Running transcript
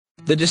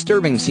The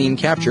disturbing scene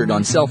captured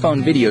on cell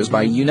phone videos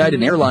by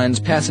United Airlines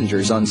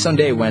passengers on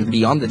Sunday went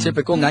beyond the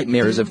typical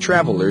nightmares of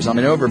travelers on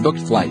an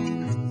overbooked flight.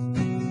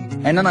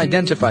 An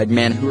unidentified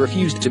man who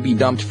refused to be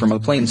dumped from a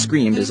plane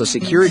screamed as a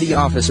security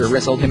officer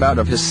wrestled him out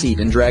of his seat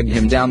and dragged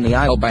him down the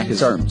aisle by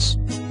his arms.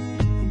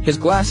 His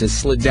glasses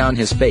slid down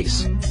his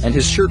face, and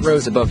his shirt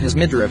rose above his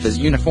midriff as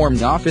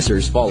uniformed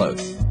officers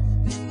followed.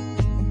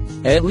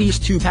 At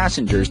least 2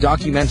 passengers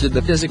documented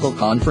the physical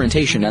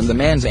confrontation and the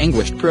man's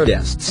anguished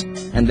protests,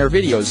 and their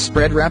videos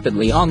spread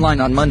rapidly online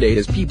on Monday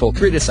as people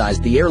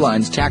criticized the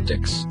airline's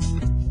tactics.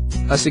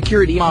 A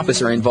security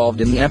officer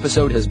involved in the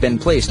episode has been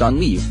placed on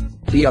leave,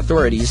 the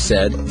authorities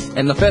said,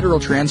 and the Federal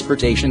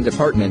Transportation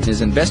Department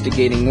is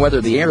investigating whether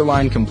the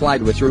airline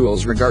complied with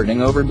rules regarding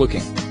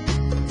overbooking.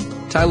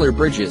 Tyler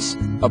Bridges,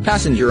 a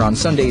passenger on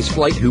Sunday's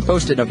flight who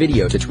posted a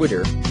video to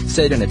Twitter,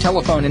 said in a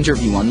telephone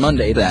interview on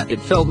Monday that it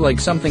felt like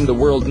something the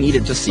world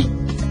needed to see.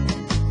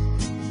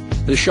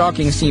 The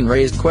shocking scene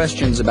raised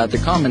questions about the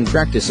common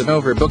practice of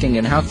overbooking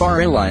and how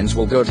far airlines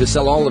will go to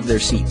sell all of their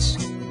seats.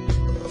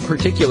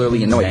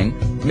 Particularly annoying,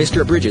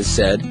 Mr. Bridges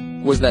said,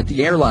 was that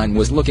the airline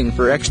was looking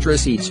for extra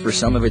seats for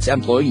some of its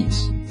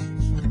employees.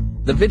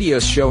 The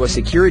videos show a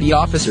security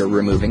officer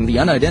removing the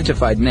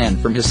unidentified man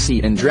from his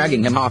seat and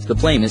dragging him off the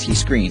plane as he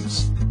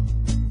screams.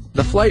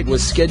 The flight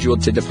was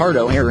scheduled to depart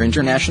O'Hare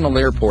International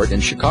Airport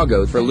in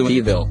Chicago for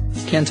Louisville,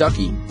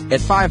 Kentucky, at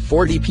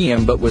 5:40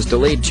 p.m. but was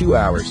delayed 2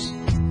 hours.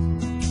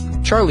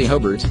 Charlie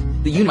Hobart,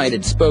 the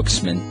United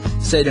spokesman,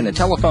 said in a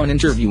telephone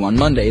interview on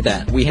Monday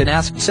that we had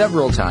asked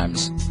several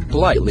times,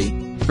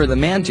 politely, for the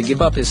man to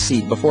give up his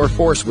seat before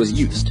force was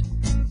used.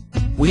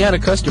 We had a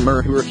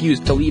customer who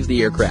refused to leave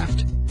the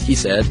aircraft, he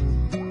said.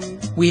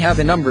 We have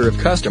a number of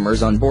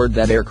customers on board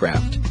that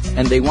aircraft,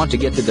 and they want to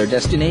get to their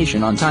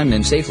destination on time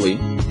and safely,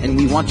 and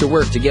we want to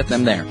work to get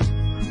them there.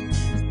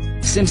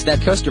 Since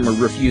that customer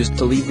refused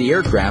to leave the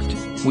aircraft,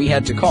 we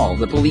had to call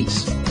the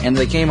police, and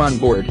they came on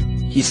board,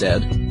 he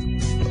said.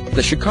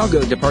 The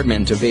Chicago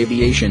Department of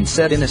Aviation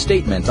said in a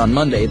statement on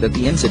Monday that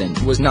the incident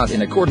was not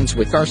in accordance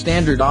with our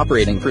standard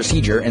operating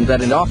procedure and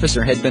that an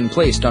officer had been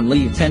placed on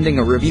leave pending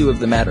a review of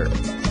the matter.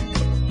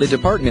 The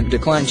department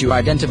declined to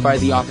identify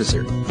the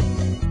officer.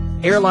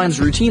 Airlines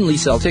routinely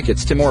sell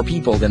tickets to more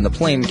people than the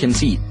plane can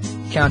seat,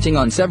 counting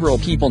on several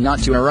people not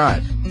to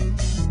arrive.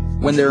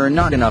 When there are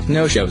not enough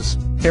no-shows,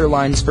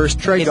 airlines first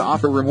try to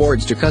offer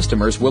rewards to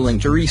customers willing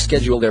to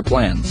reschedule their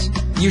plans,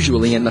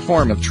 usually in the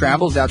form of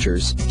travel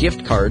vouchers,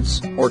 gift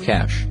cards, or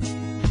cash.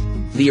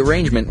 The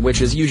arrangement,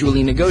 which is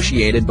usually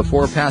negotiated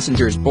before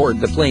passengers board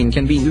the plane,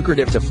 can be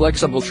lucrative to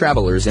flexible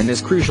travelers and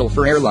is crucial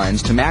for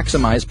airlines to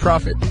maximize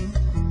profit.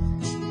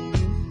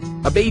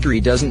 A bakery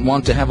doesn't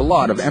want to have a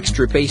lot of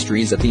extra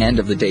pastries at the end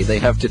of the day they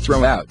have to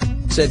throw out,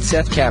 said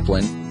Seth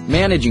Kaplan,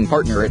 managing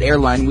partner at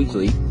Airline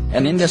Weekly,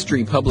 an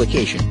industry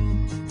publication.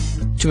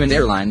 To an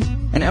airline,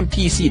 an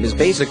empty seat is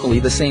basically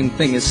the same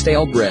thing as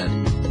stale bread.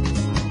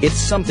 It's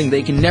something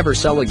they can never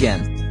sell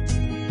again.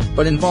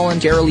 But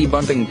involuntarily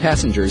bumping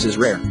passengers is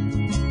rare.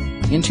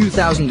 In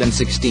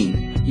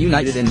 2016,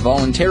 United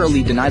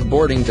involuntarily denied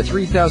boarding to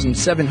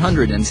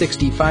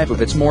 3,765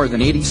 of its more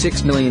than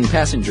 86 million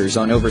passengers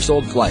on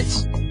oversold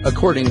flights,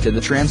 according to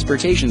the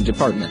Transportation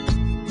Department.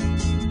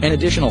 An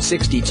additional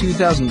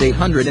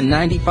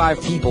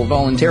 62,895 people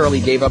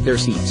voluntarily gave up their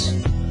seats.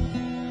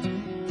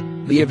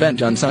 The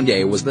event on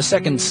Sunday was the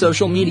second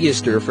social media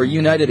stir for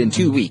United in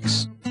 2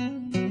 weeks.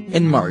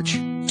 In March,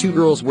 2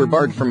 girls were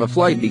barred from a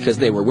flight because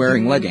they were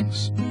wearing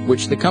leggings,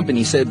 which the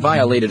company said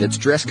violated its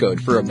dress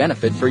code for a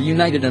benefit for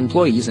United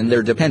employees and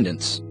their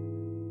dependents.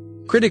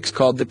 Critics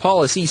called the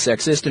policy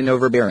sexist and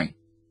overbearing.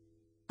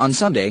 On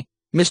Sunday,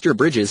 Mr.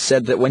 Bridges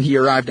said that when he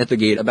arrived at the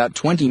gate about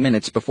 20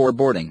 minutes before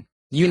boarding,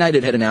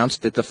 United had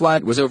announced that the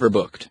flight was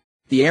overbooked.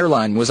 The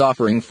airline was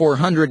offering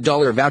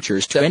 $400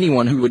 vouchers to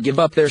anyone who would give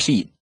up their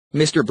seat,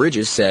 Mr.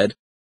 Bridges said.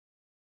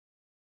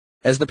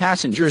 As the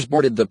passengers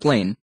boarded the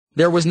plane,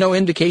 there was no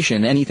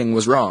indication anything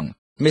was wrong,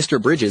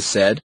 Mr. Bridges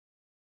said.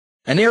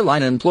 An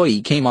airline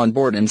employee came on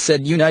board and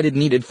said United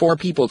needed 4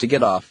 people to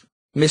get off,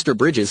 Mr.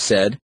 Bridges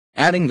said,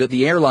 adding that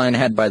the airline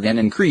had by then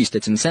increased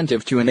its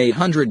incentive to an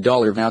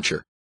 $800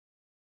 voucher.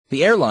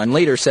 The airline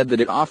later said that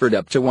it offered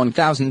up to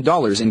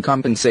 $1,000 in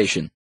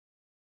compensation.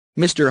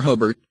 Mr.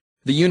 Hobart,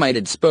 the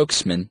United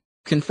spokesman,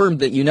 confirmed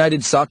that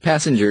United sought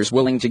passengers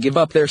willing to give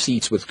up their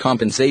seats with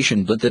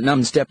compensation but that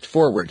none stepped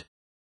forward.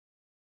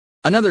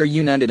 Another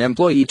United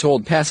employee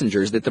told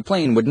passengers that the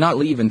plane would not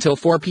leave until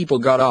 4 people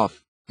got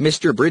off,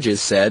 Mr.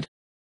 Bridges said.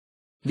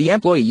 The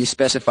employee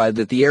specified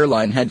that the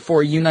airline had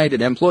 4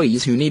 United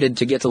employees who needed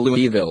to get to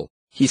Louisville,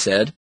 he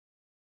said.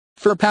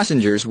 4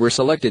 passengers were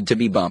selected to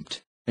be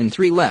bumped, and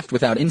 3 left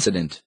without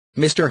incident,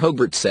 Mr.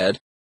 Hobart said.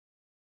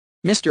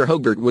 Mr.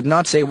 Hobart would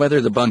not say whether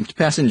the bumped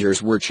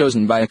passengers were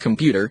chosen by a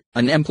computer,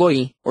 an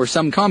employee, or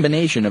some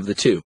combination of the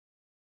two.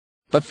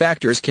 But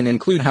factors can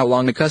include how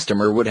long a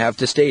customer would have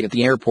to stay at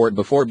the airport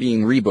before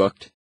being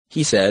rebooked,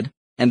 he said,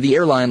 and the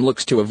airline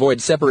looks to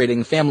avoid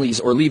separating families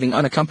or leaving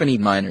unaccompanied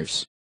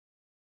minors.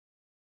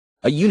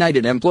 A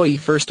United employee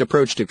first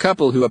approached a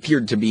couple who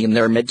appeared to be in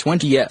their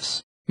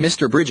mid-20s,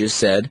 Mr. Bridges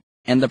said,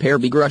 and the pair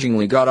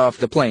begrudgingly got off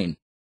the plane.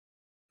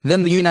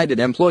 Then the United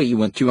employee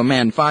went to a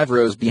man 5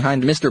 rows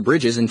behind Mr.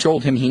 Bridges and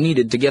told him he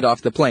needed to get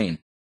off the plane.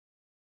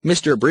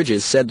 Mr.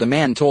 Bridges said the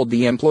man told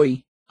the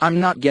employee,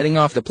 "I'm not getting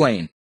off the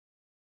plane.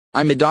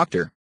 I'm a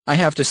doctor, I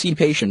have to see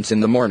patients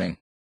in the morning."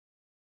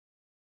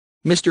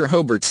 Mr.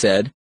 Hobart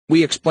said,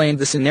 "We explained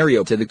the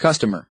scenario to the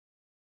customer.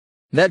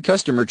 That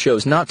customer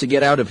chose not to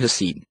get out of his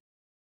seat."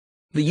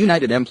 The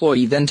United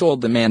employee then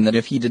told the man that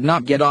if he did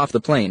not get off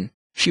the plane,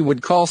 she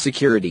would call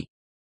security.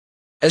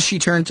 As she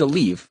turned to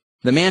leave,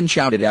 the man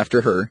shouted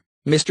after her,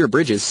 Mr.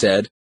 Bridges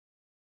said.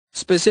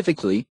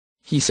 Specifically,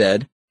 he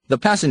said, the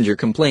passenger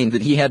complained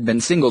that he had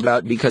been singled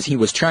out because he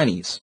was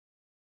Chinese.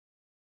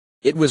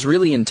 "It was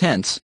really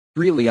intense,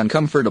 really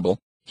uncomfortable,"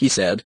 he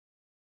said.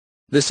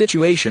 The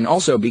situation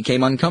also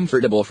became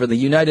uncomfortable for the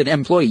United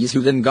employees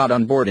who then got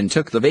on board and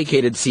took the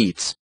vacated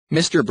seats,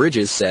 Mr.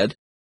 Bridges said.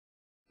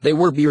 "They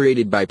were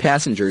berated by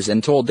passengers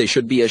and told they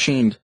should be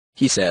ashamed,"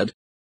 he said.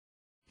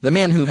 The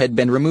man who had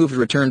been removed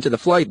returned to the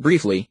flight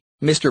briefly,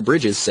 Mr.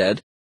 Bridges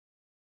said.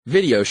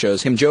 Video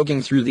shows him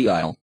jogging through the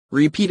aisle,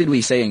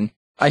 repeatedly saying,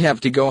 "I have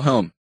to go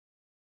home."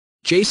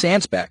 Jay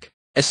Sansbeck,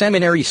 a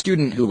seminary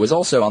student who was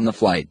also on the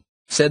flight,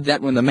 said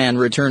that when the man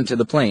returned to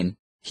the plane,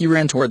 he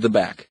ran toward the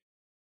back.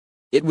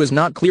 It was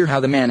not clear how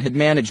the man had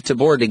managed to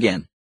board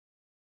again.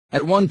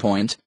 At one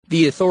point,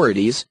 the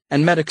authorities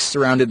and medics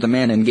surrounded the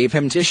man and gave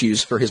him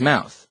tissues for his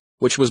mouth,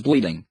 which was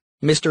bleeding,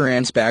 Mr.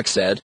 Ansbach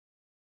said.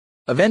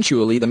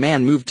 Eventually the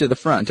man moved to the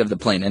front of the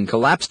plane and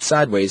collapsed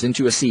sideways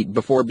into a seat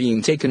before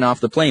being taken off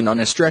the plane on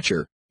a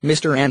stretcher,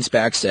 Mr.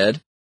 Ansbach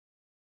said.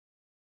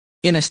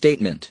 In a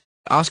statement,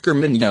 Oscar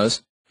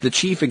Munoz, the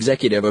chief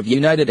executive of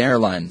United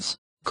Airlines,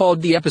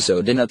 called the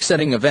episode an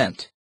upsetting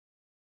event.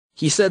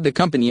 He said the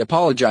company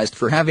apologized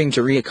for having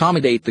to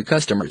reaccommodate the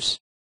customers.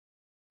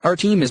 "Our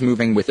team is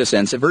moving with a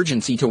sense of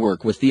urgency to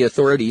work with the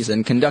authorities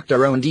and conduct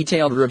our own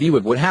detailed review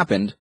of what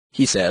happened,"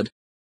 he said.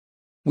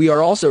 "We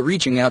are also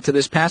reaching out to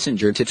this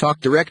passenger to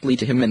talk directly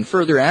to him and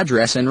further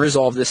address and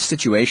resolve this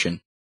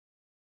situation."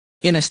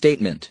 In a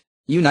statement,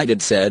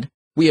 United said,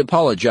 "We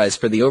apologize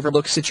for the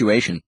overbooked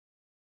situation."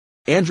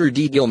 Andrew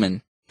D.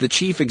 Gilman, the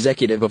chief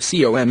executive of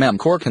COMM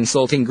Core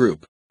Consulting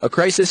Group, a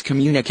crisis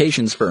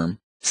communications firm,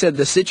 said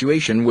the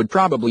situation would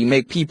probably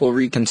make people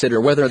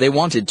reconsider whether they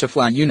wanted to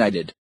fly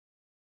United.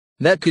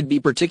 "That could be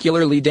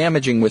particularly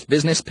damaging with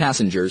business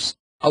passengers,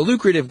 a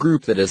lucrative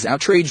group that is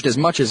outraged as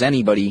much as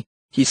anybody,"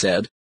 he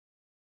said.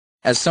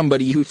 "As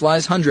somebody who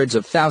flies hundreds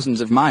of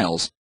thousands of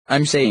miles,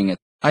 I'm saying it,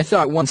 I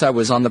thought once I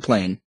was on the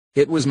plane,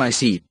 it was my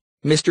seat,"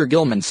 Mr.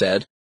 Gilman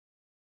said.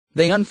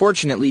 "They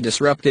unfortunately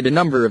disrupted a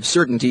number of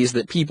certainties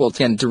that people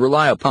tend to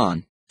rely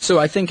upon, so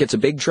I think it's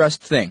a big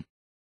trust thing."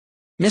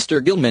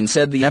 Mr. Gilman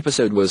said the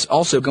episode was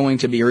also going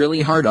to be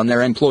really hard on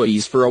their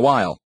employees for a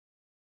while.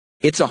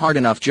 "It's a hard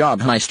enough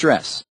job, high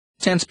stress,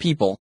 tense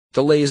people,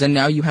 delays, and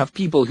now you have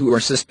people who are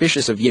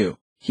suspicious of you,"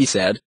 he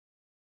said.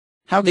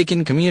 "How they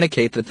can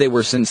communicate that they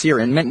were sincere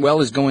and meant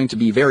well is going to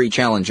be very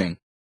challenging."